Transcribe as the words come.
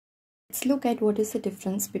Let's look at what is the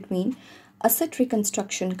difference between asset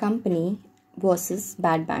reconstruction company versus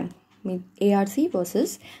bad bank. I mean ARC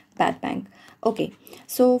versus bad bank. Okay,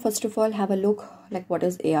 so first of all, have a look like what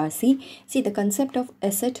is ARC. See, the concept of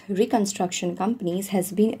asset reconstruction companies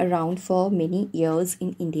has been around for many years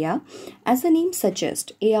in India. As the name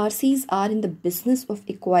suggests, ARCs are in the business of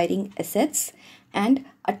acquiring assets and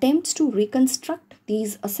attempts to reconstruct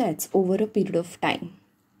these assets over a period of time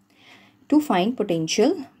to find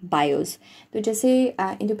potential buyers. So जैसे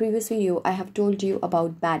in the previous video I have told you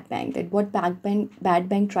about bad bank, that what bad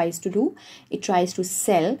bank tries to do, it tries to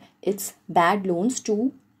sell its bad loans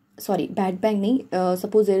to, sorry, bad bank nahi,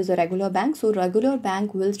 suppose there is a regular bank, so regular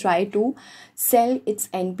bank will try to sell its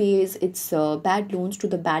NPAs, its bad loans to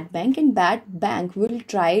the bad bank, and bad bank will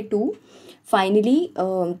try to finally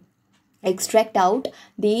extract out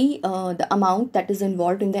the amount that is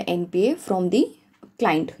involved in the NPA from the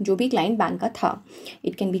client, जो भी client bank का था.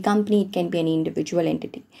 It can be company, it can be any individual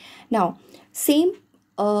entity. Now, same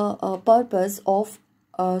purpose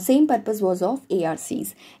was of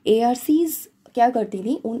ARCs. ARCs क्या करती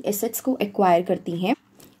थी, उन assets को acquire करती हैं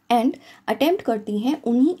एंड अटेम्प्ट करती हैं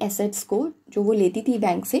उन्हीं एसेट्स को जो वो लेती थी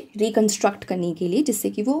बैंक से रिकन्स्ट्रक्ट करने के लिए, जिससे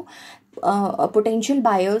कि वो पोटेंशियल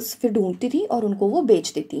बायर्स फिर ढूंढती थी और उनको वो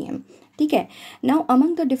बेच देती हैं. ठीक है. Now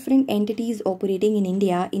among the different entities operating in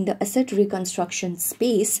India in the asset reconstruction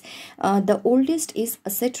space, the oldest is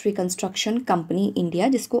asset reconstruction company India,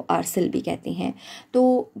 जिसको आरसेल भी कहते हैं.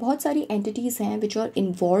 तो बहुत सारी एंटिटीज हैं which are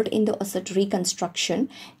involve in the asset reconstruction.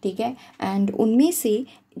 ठीक है. एंड उनमें से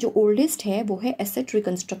जो ओल्डेस्ट है वो है asset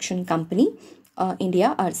reconstruction company India,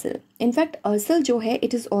 Aircel. In fact Aircel जो है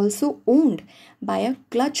it is also owned by a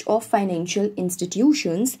clutch of financial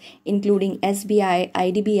institutions including SBI,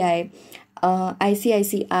 IDBI,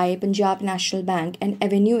 ICICI, Punjab national bank and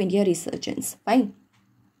Avenue India रिसर्चेंस. Fine.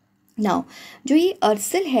 Now जो ये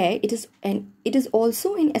आरसेल है it is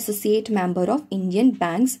also an associate member of Indian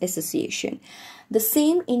Banks Association. The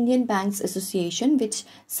same Indian Banks Association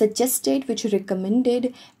which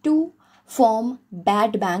recommended to form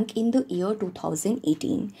bad bank in the year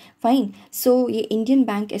 2018. Fine. So ये Indian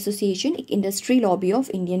Bank Association एक industry lobby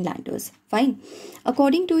of Indian lenders. Fine.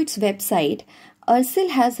 According to its website,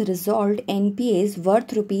 ARCEL has resolved NPAs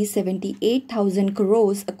worth rupees 78,000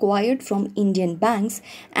 crores acquired from Indian banks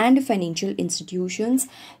and financial institutions.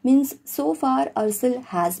 Means so far ARCEL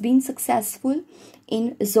has been successful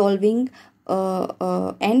in resolving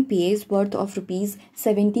NPAs worth of rupees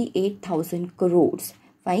 78,000 crores.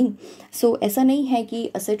 Fine. सो ऐसा नहीं है कि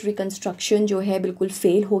asset reconstruction जो है बिल्कुल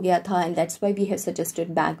fail हो गया था and that's why we have suggested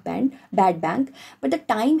bad bank, but the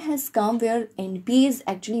time has come where NPAs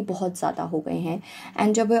actually बहुत ज़्यादा हो गए हैं.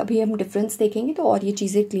 एंड जब अभी हम डिफरेंस देखेंगे तो और ये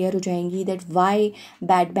चीज़ें क्लियर हो जाएंगी that why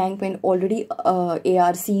bad bank when already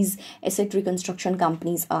ARCs, asset reconstruction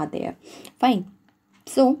companies are there. Fine.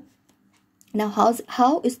 So now how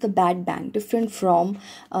is the bad bank different from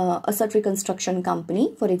asset reconstruction company,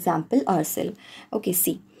 for example ARCEL? Okay,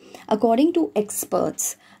 see, according to experts,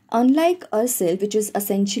 unlike ARCEL which is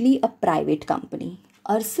essentially a private company,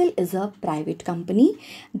 ARCEL is a private company.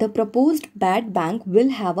 The proposed bad bank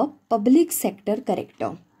will have a public sector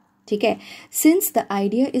character. ठीक है. Since the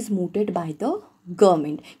idea is mooted by the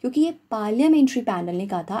government, क्योंकि ये parliamentary panel ने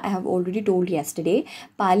कहा था. I have already told yesterday,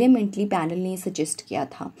 parliamentary panel ने suggest किया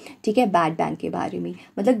था. ठीक है, बैड बैंक के बारे में,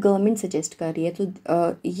 मतलब गवर्नमेंट सजेस्ट कर रही है.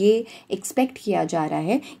 तो ये एक्सपेक्ट किया जा रहा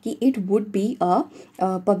है कि it would be a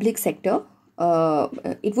public sector,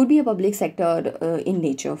 it would be a public sector in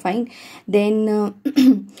nature. Fine. Then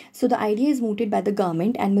so the idea is mooted by the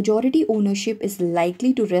government and majority ownership is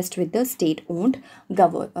likely to rest with the state owned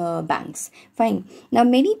banks. Fine. Now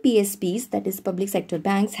many PSBs, that is public sector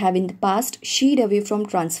banks, have in the past shied away from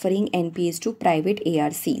transferring NPAs to private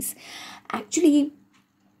ARCs. Actually,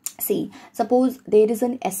 see, suppose there is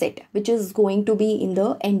an asset which is going to be in the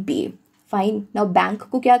NPA. Fine. Now bank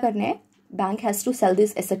को क्या करना है? Bank has to sell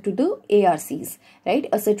this asset to the ARCs, right?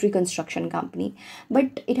 Asset reconstruction company.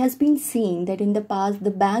 But it has been seen that in the past,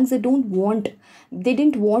 the banks, they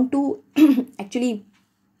didn't want to actually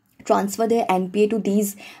transfer their NPA to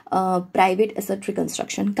these private asset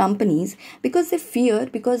reconstruction companies because they fear,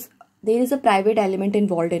 because there is a private element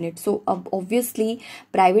involved in it. So obviously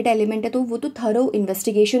private element है तो वो तो thorough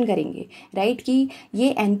investigation करेंगे, right? कि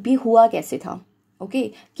ये NPA हुआ कैसे था. ओके,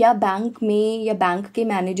 क्या बैंक में या बैंक के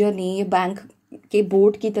मैनेजर ने या बैंक के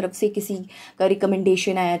बोर्ड की तरफ से किसी का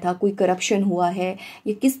रिकमेंडेशन आया था, कोई करप्शन हुआ है,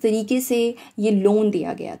 या किस तरीके से ये लोन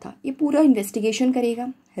दिया गया था, ये पूरा इन्वेस्टिगेशन करेगा.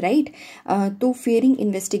 राइट तो fairing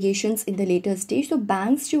investigations in the later stage. तो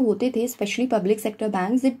बैंक्स जो होते थे, specially public sector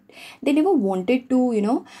banks, they never wanted to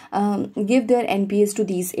give their NPAs to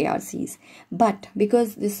these ARCs, but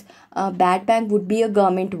because this bad bank would be a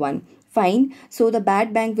government one, fine, so the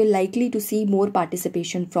bad bank will likely to see more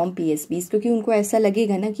participation from PSBs, क्योंकि उनको ऐसा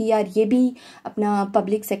लगेगा ना कि यार ये भी अपना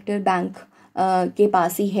पब्लिक सेक्टर बैंक के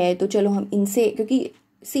पास ही है, तो चलो हम इनसे, क्योंकि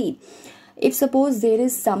see if suppose there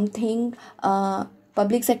is something,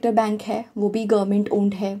 public sector bank है वो भी गवर्नमेंट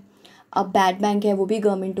ओन्ड है, अब बैड बैंक है वो भी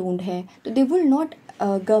गवर्नमेंट ओन्ड है, तो दे विल नॉट,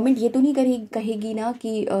 गवर्नमेंट ये तो नहीं कहेगी ना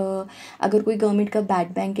कि अगर कोई गवर्नमेंट का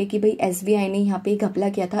बैड बैंक है कि भाई SBI ने यहाँ पे घपला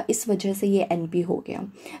किया था इस वजह से ये NP हो गया,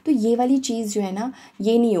 तो ये वाली चीज़ जो है ना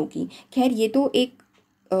ये नहीं होगी. खैर ये तो एक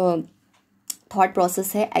थॉट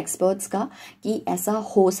प्रोसेस है एक्सपर्ट्स का कि ऐसा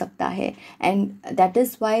हो सकता है, and that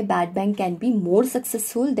is why bad bank can be more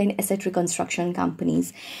successful then asset reconstruction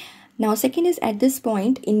companies. Now, second is, at this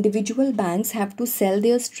point, individual banks have to sell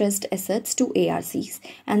their stressed assets to ARCs,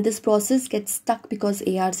 and this process gets stuck because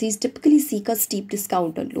ARCs typically seek a steep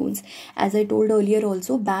discount on loans. As I told earlier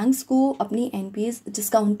also, banks को अपनी NPAs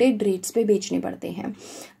discounted rates पे बेचने पड़ते हैं.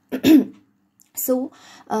 So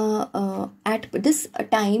at this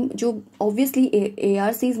time, जो obviously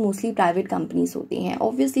ARCs mostly private companies होती हैं,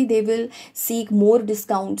 obviously they will seek more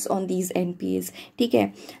discounts on these NPAs. ठीक है,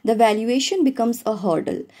 the valuation becomes a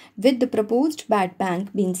hurdle. With the proposed bad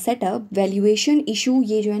bank being set up, valuation issue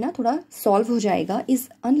ये जो है ना थोड़ा solve हो जाएगा, is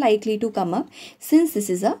unlikely to come up since this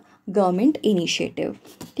is a government initiative.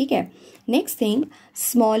 ठीक है, नेक्स्ट थिंग,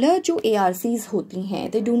 स्मॉलर जो ARCs होती हैं,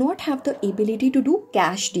 they do not have the ability to do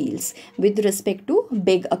cash deals with respect to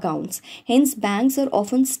big accounts. Hence banks are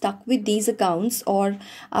often stuck with these accounts और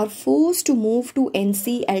are forced to move to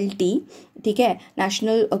NCLT, ठीक है,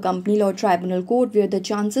 national company law tribunal court, where the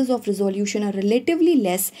chances of resolution are relatively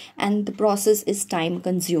less and the process is time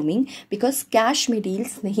consuming because cash में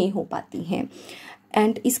deals नहीं हो पाती हैं.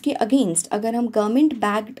 And इसके against अगर हम गवर्नमेंट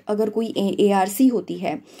बैक्ड अगर कोई ARC होती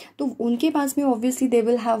है तो उनके पास में obviously they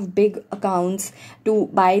will have big accounts to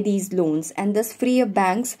bye these loans and दस free up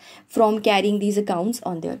banks from carrying these accounts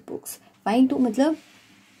on their books. Fine, तो मतलब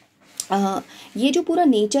ये जो पूरा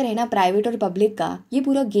नेचर है ना प्राइवेट और पब्लिक का, ये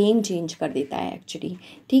पूरा गेम चेंज कर देता है एक्चुअली.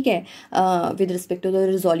 ठीक है, with respect to the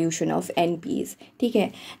resolution of NPAs. ठीक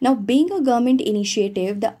है, now being a government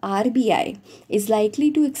initiative, the RBI is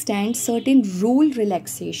likely to extend certain rule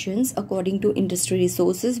relaxations according to industry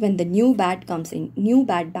resources when the new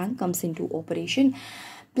bad bank comes into operation.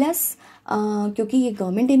 Plus क्योंकि ये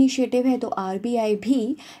government initiative है तो RBI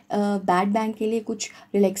भी bad bank के लिए कुछ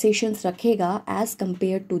relaxations रखेगा as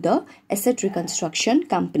compare to the asset reconstruction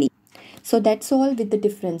company. So that's all with the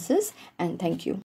differences and thank you.